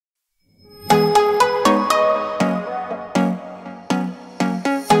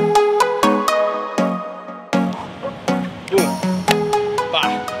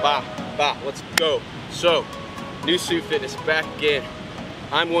let's go. So, new suit fitness back again.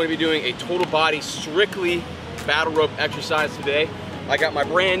 I'm going to be doing a total body, strictly battle rope exercise today. I got my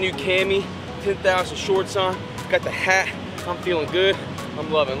brand new cami, 10,000 shorts on, got the hat. I'm feeling good. I'm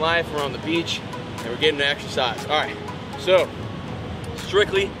loving life. We're on the beach and we're getting to exercise. All right, so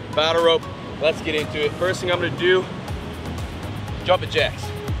strictly battle rope. Let's get into it. First thing I'm gonna do, jumping jacks.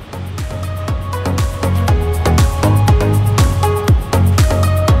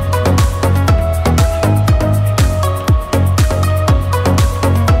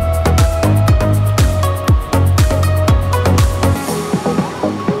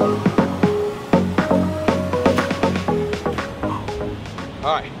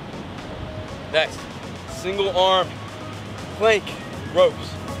 All right, next, single arm plank ropes.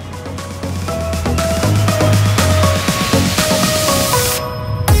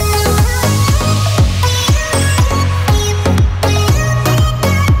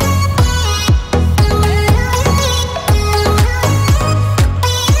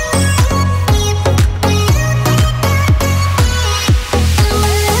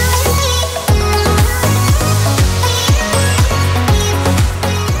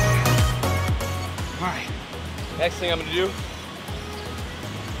 Next thing I'm gonna do,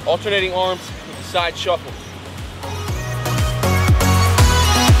 alternating arms with the side shuffle.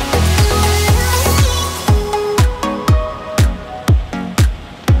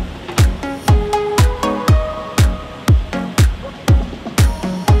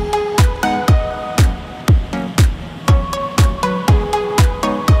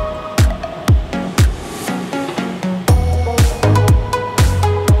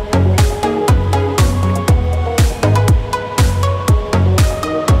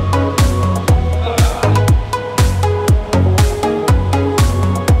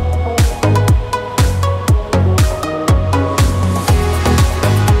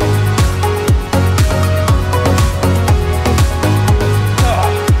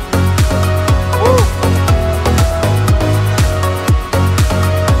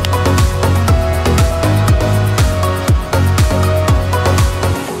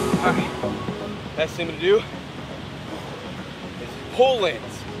 Next thing I'm gonna do is pull-ins.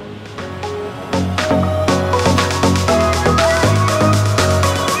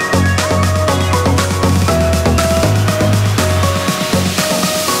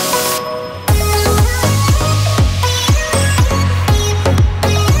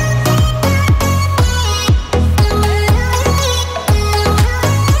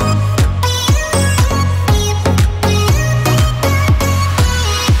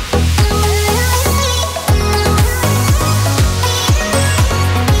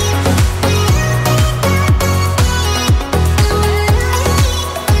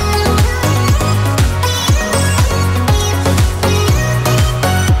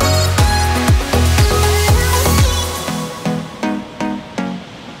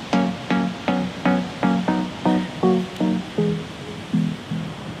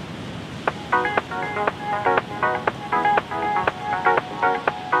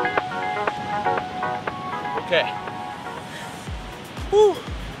 Okay. Woo.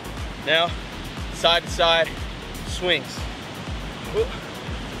 Now, side to side swings. Woo.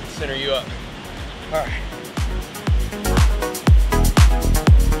 Center you up. All right.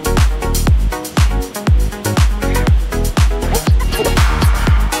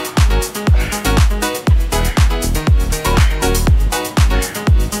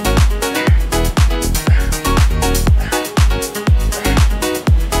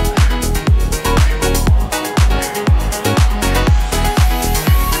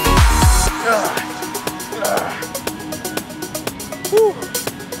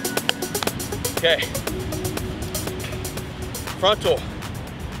 Okay, frontal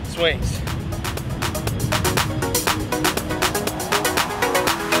swings.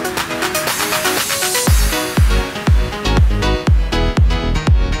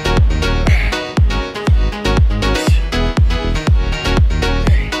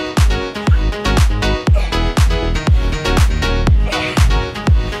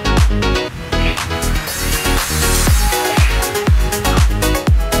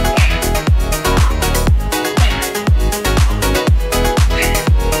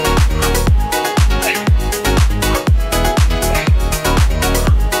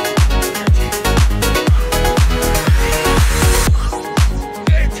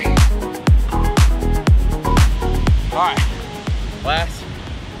 Last,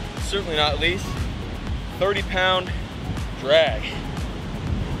 certainly not least, 30-pound drag.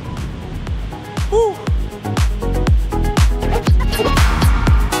 Woo!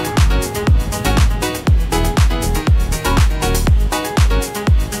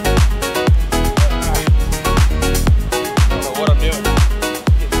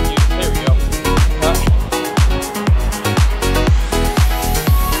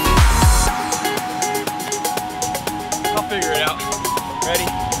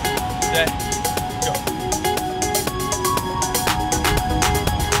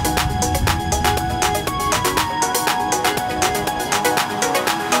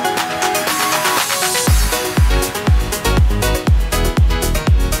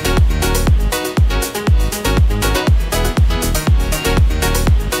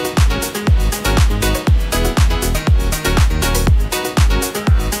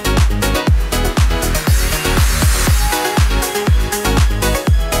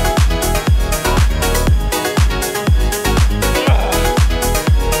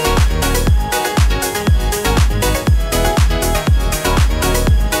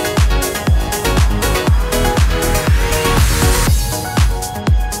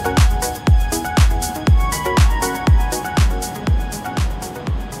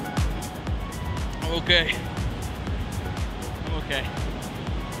 I'm okay. I'm okay.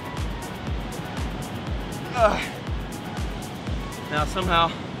 Now somehow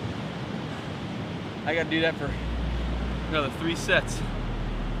I gotta do that for another 3 sets.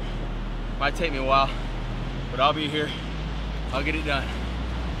 Might take me a while, but I'll be here. I'll get it done.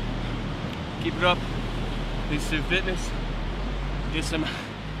 Keep it up. NSF Fitness. Get some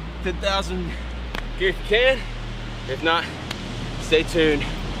 10,000 gear if you can. If not, stay tuned.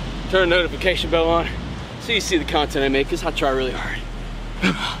 Turn the notification bell on so you see the content I make, because I try really hard.